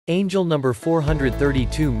Angel number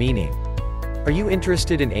 432 meaning. Are you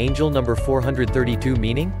interested in angel number 432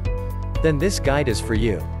 meaning? Then this guide is for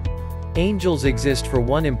you. Angels exist for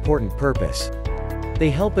one important purpose. They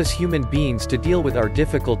help us human beings to deal with our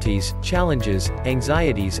difficulties, challenges,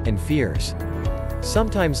 anxieties, and fears.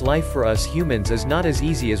 Sometimes life for us humans is not as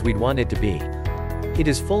easy as we'd want it to be. It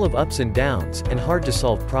is full of ups and downs, and hard to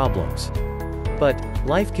solve problems. But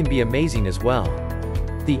life can be amazing as well.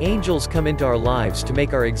 The angels come into our lives to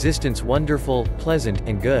make our existence wonderful, pleasant,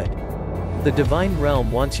 and good. The divine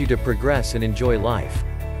realm wants you to progress and enjoy life.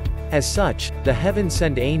 As such, the heavens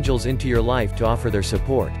send angels into your life to offer their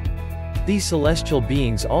support. These celestial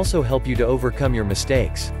beings also help you to overcome your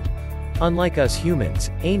mistakes. Unlike us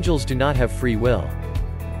humans, angels do not have free will.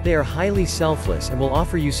 They are highly selfless and will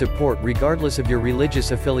offer you support regardless of your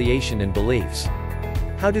religious affiliation and beliefs.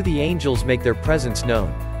 How do the angels make their presence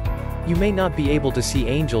known? You may not be able to see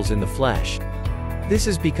angels in the flesh. This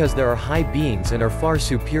is because there are high beings and are far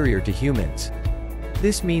superior to humans.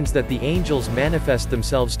 This means that the angels manifest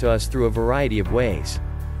themselves to us through a variety of ways.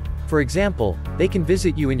 For example, they can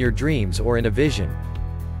visit you in your dreams or in a vision.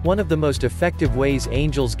 One of the most effective ways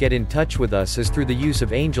angels get in touch with us is through the use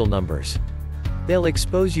of angel numbers. They'll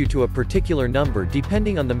expose you to a particular number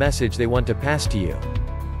depending on the message they want to pass to you.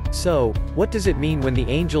 So, what does it mean when the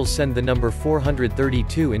angels send the number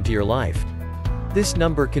 432 into your life? This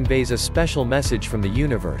number conveys a special message from the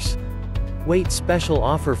universe. Wait, special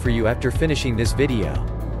offer for you after finishing this video.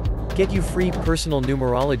 Get you free personal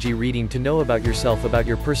numerology reading to know about yourself, about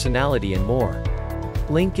your personality and more.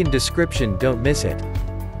 Link in description, don't miss it.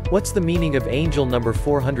 What's the meaning of angel number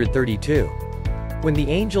 432? When the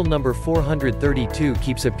angel number 432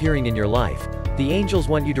 keeps appearing in your life, the angels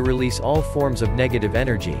want you to release all forms of negative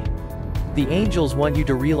energy. The angels want you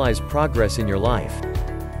to realize progress in your life.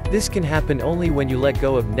 This can happen only when you let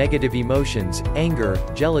go of negative emotions, anger,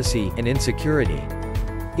 jealousy, and insecurity.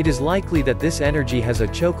 It is likely that this energy has a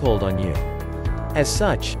chokehold on you. As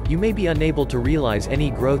such, you may be unable to realize any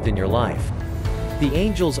growth in your life. The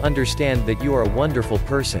angels understand that you are a wonderful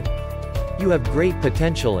person. You have great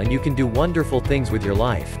potential and you can do wonderful things with your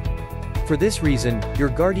life. For this reason, your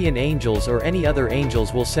guardian angels or any other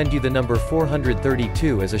angels will send you the number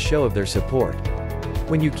 432 as a show of their support.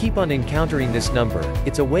 When you keep on encountering this number,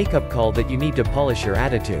 it's a wake-up call that you need to polish your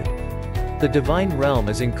attitude. The divine realm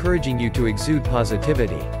is encouraging you to exude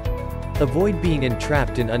positivity. Avoid being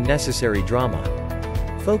entrapped in unnecessary drama.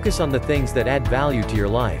 Focus on the things that add value to your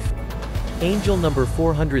life. Angel number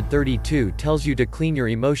 432 tells you to clean your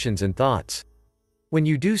emotions and thoughts. When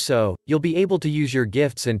you do so, you'll be able to use your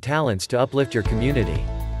gifts and talents to uplift your community.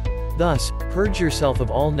 Thus, purge yourself of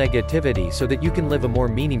all negativity so that you can live a more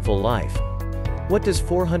meaningful life. What does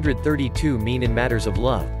 432 mean in matters of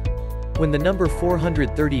love? When the number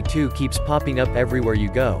 432 keeps popping up everywhere you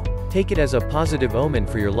go, take it as a positive omen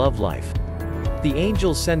for your love life. The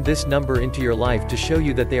angels send this number into your life to show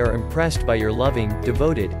you that they are impressed by your loving,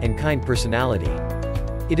 devoted, and kind personality.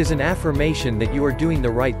 It is an affirmation that you are doing the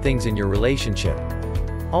right things in your relationship.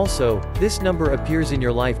 Also, this number appears in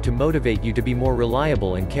your life to motivate you to be more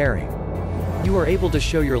reliable and caring. You are able to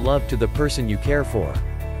show your love to the person you care for.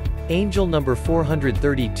 Angel number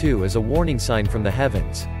 432 is a warning sign from the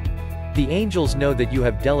heavens. The angels know that you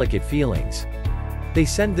have delicate feelings. They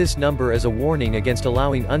send this number as a warning against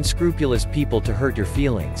allowing unscrupulous people to hurt your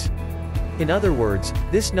feelings. In other words,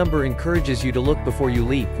 this number encourages you to look before you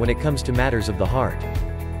leap when it comes to matters of the heart.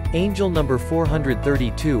 Angel number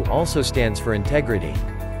 432 also stands for integrity.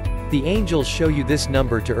 The angels show you this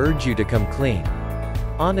number to urge you to come clean.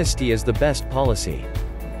 Honesty is the best policy.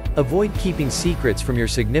 Avoid keeping secrets from your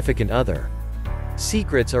significant other.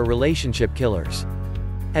 Secrets are relationship killers.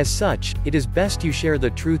 As such, it is best you share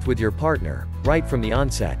the truth with your partner, right from the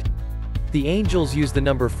onset. The angels use the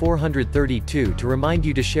number 432 to remind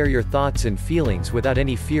you to share your thoughts and feelings without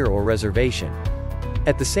any fear or reservation.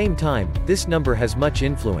 At the same time, this number has much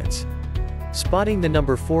influence. Spotting the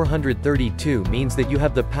number 432 means that you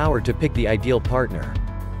have the power to pick the ideal partner.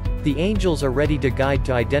 The angels are ready to guide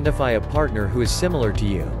to identify a partner who is similar to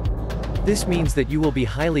you. This means that you will be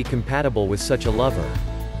highly compatible with such a lover.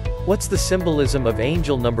 What's the symbolism of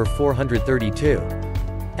angel number 432?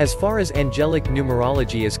 As far as angelic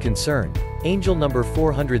numerology is concerned, angel number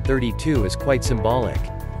 432 is quite symbolic.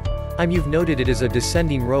 You've noted it is a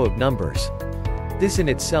descending row of numbers. This in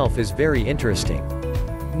itself is very interesting.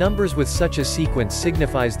 Numbers with such a sequence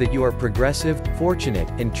signifies that you are progressive, fortunate,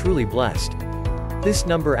 and truly blessed. This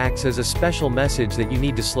number acts as a special message that you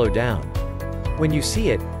need to slow down. When you see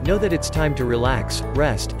it, know that it's time to relax,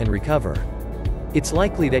 rest, and recover. It's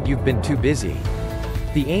likely that you've been too busy.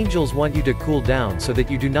 The angels want you to cool down so that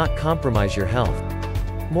you do not compromise your health.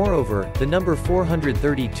 Moreover, the number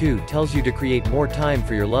 432 tells you to create more time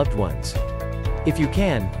for your loved ones. If you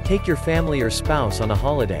can, take your family or spouse on a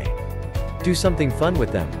holiday. Do something fun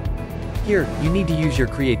with them. Here, you need to use your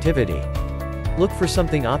creativity. Look for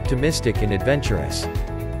something optimistic and adventurous.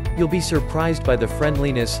 You'll be surprised by the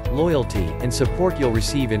friendliness, loyalty, and support you'll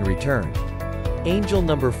receive in return. Angel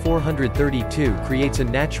number 432 creates a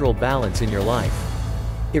natural balance in your life.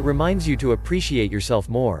 It reminds you to appreciate yourself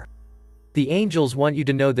more. The angels want you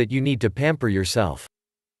to know that you need to pamper yourself.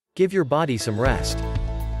 Give your body some rest.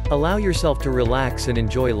 Allow yourself to relax and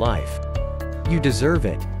enjoy life. You deserve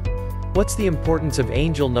it. What's the importance of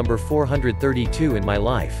angel number 432 in my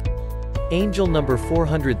life? Angel number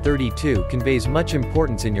 432 conveys much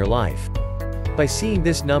importance in your life. By seeing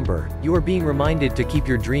this number, you are being reminded to keep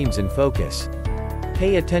your dreams in focus.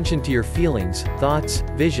 Pay attention to your feelings, thoughts,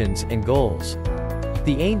 visions, and goals.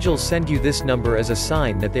 The angels send you this number as a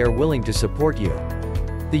sign that they are willing to support you.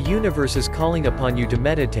 The universe is calling upon you to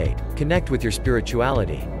meditate, connect with your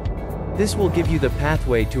spirituality. This will give you the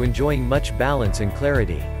pathway to enjoying much balance and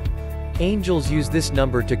clarity. Angels use this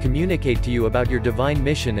number to communicate to you about your divine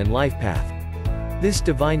mission and life path. This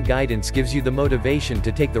divine guidance gives you the motivation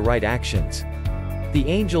to take the right actions. The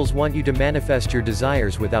angels want you to manifest your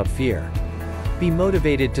desires without fear. Be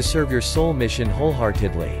motivated to serve your soul mission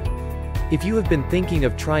wholeheartedly. If you have been thinking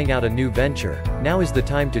of trying out a new venture, now is the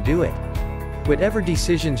time to do it. Whatever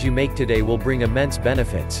decisions you make today will bring immense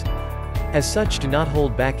benefits. As such, do not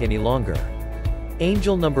hold back any longer.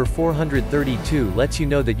 Angel number 432 lets you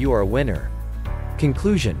know that you are a winner.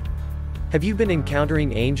 Conclusion. Have you been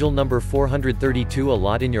encountering angel number 432 a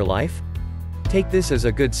lot in your life? Take this as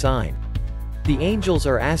a good sign. The angels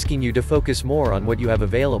are asking you to focus more on what you have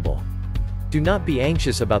available. Do not be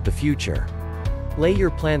anxious about the future. Lay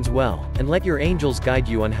your plans well, and let your angels guide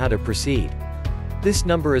you on how to proceed. This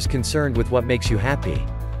number is concerned with what makes you happy.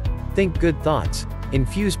 Think good thoughts.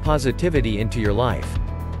 Infuse positivity into your life.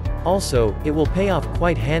 Also, it will pay off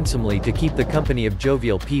quite handsomely to keep the company of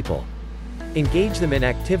jovial people. Engage them in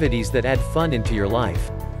activities that add fun into your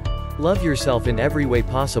life. Love yourself in every way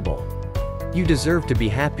possible. You deserve to be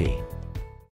happy.